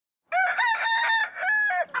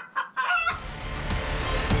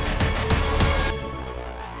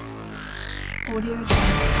Audio Jungle.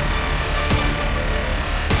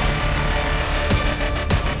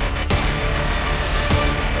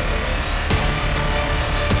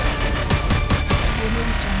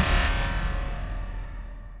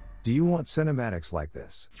 Do you want cinematics like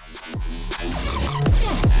this?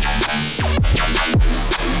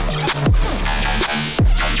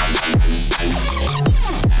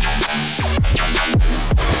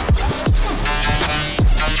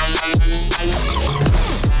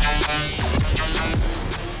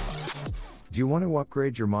 Do you want to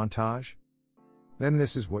upgrade your montage? Then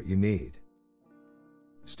this is what you need.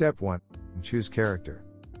 Step 1. Choose character.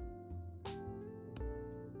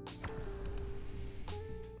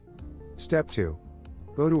 Step 2.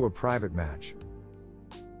 Go to a private match.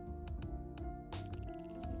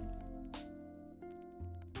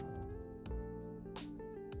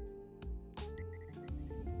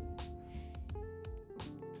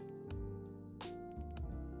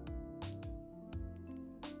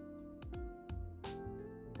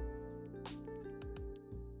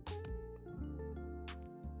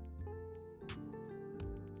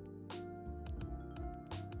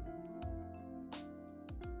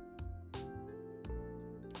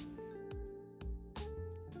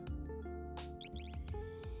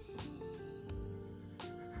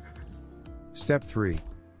 Step 3.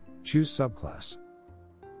 Choose subclass.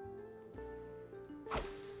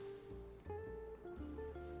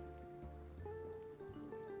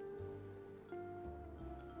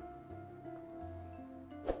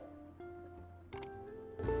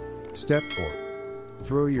 Step 4.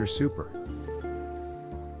 Throw your super.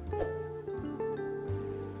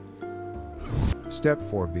 Step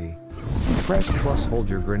 4B. Press plus hold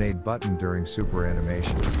your grenade button during super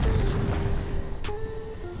animation.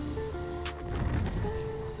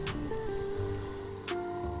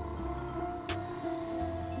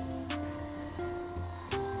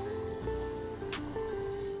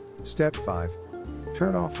 Step 5.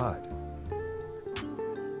 Turn off HUD.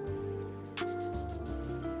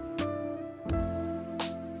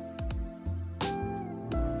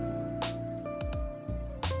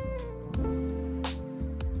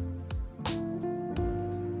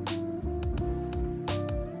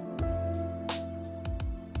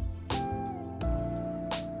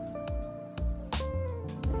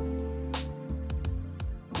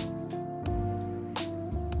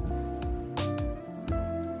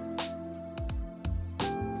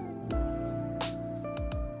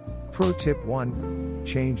 Pro tip 1.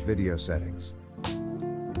 Change video settings.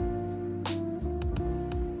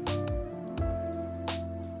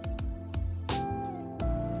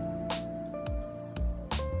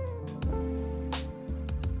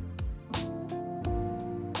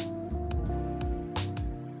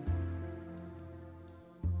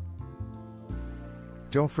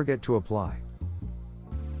 Don't forget to apply.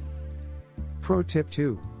 Pro tip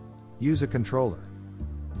 2. Use a controller.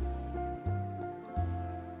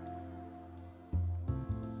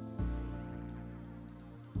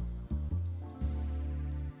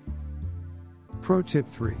 Pro tip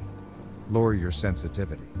 3. Lower your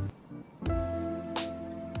sensitivity.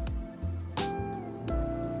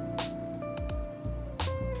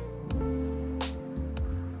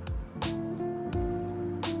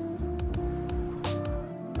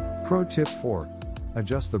 Pro tip 4.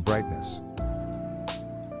 Adjust the brightness.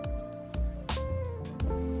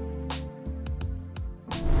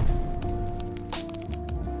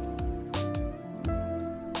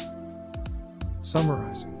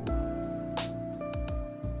 Summarizing.